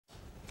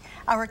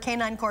Our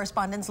canine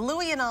correspondents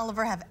Lui and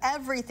Oliver have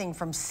everything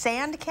from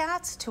sand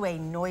cats to a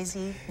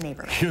noisy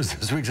neighbor. Here's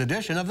this week's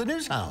edition of the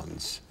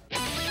Newshounds.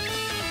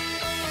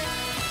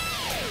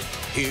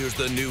 Here's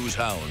the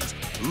Newshounds,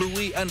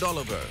 Lui and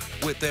Oliver,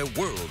 with their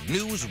World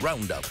News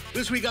Roundup.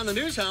 This week on the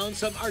Newshounds,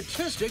 some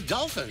artistic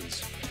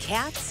dolphins.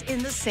 Cats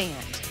in the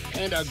sand.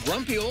 And a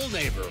grumpy old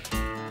neighbor.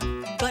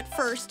 But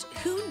first,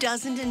 who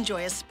doesn't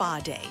enjoy a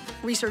spa day?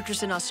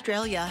 Researchers in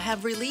Australia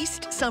have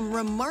released some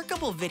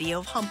remarkable video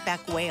of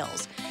humpback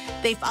whales.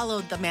 They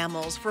followed the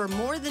mammals for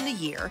more than a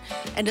year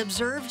and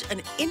observed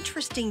an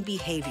interesting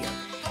behavior.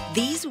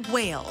 These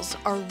whales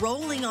are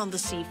rolling on the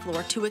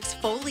seafloor to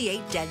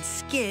exfoliate dead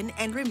skin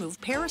and remove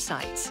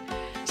parasites.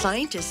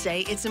 Scientists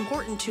say it's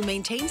important to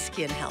maintain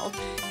skin health.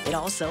 It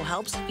also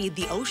helps feed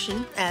the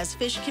ocean, as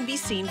fish can be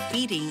seen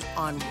feeding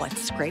on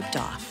what's scraped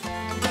off.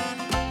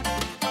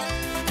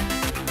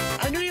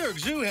 Our New York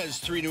Zoo has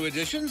 3 new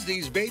additions.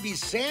 These baby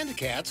sand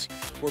cats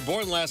were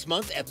born last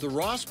month at the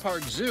Ross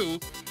Park Zoo,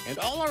 and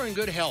all are in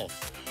good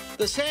health.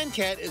 The sand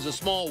cat is a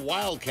small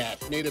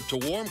wildcat native to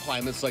warm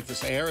climates like the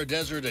Sahara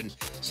Desert and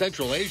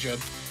Central Asia.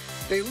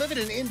 They live in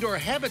an indoor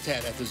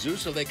habitat at the zoo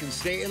so they can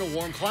stay in a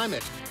warm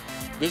climate.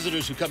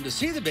 Visitors who come to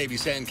see the baby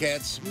sand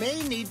cats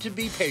may need to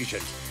be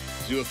patient.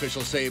 Zoo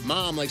officials say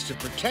Mom likes to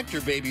protect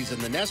her babies in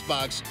the nest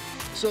box,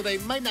 so they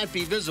might not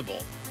be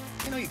visible.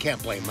 You know, you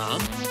can't blame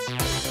Mom.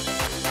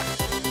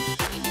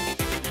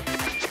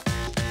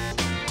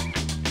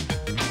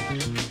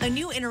 A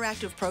new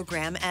interactive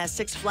program at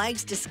Six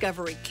Flags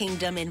Discovery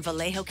Kingdom in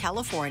Vallejo,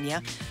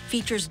 California,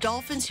 features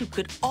dolphins who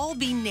could all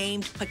be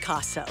named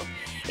Picasso.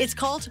 It's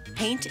called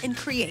Paint and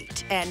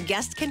Create, and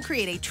guests can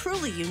create a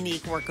truly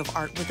unique work of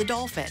art with a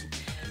dolphin.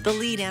 The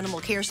lead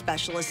animal care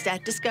specialist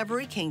at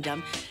Discovery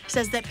Kingdom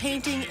says that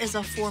painting is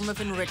a form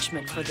of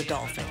enrichment for the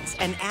dolphins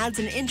and adds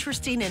an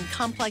interesting and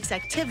complex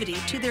activity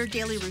to their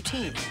daily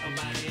routine.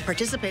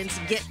 Participants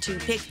get to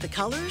pick the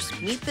colors,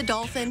 meet the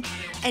dolphin,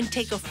 and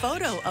take a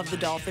photo of the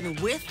dolphin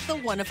with the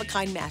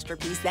one-of-a-kind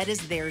masterpiece that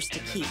is theirs to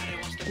keep.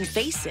 And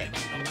face it,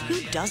 who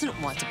doesn't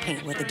want to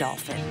paint with a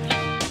dolphin?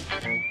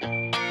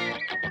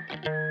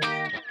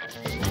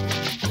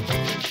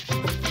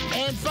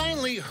 And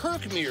finally,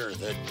 Herkmere,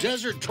 the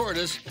desert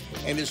tortoise,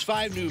 and his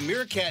 5 new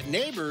meerkat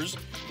neighbors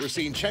were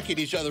seen checking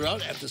each other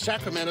out at the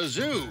Sacramento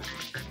Zoo.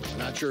 We're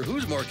not sure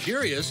who's more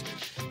curious.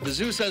 The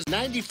zoo says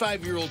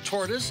 95-year-old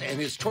tortoise and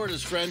his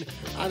tortoise friend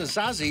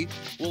Anasazi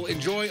will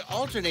enjoy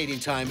alternating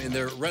time in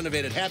their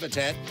renovated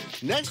habitat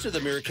next to the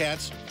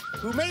meerkats,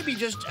 who may be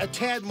just a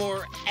tad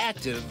more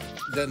active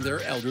than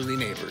their elderly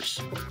neighbors.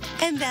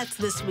 And that's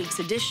this week's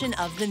edition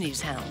of the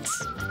Newshounds.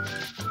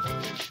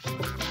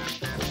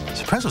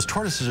 Surprised those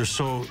tortoises are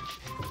so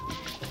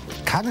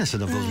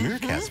cognizant of those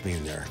meerkats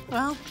being there.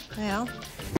 Well, yeah.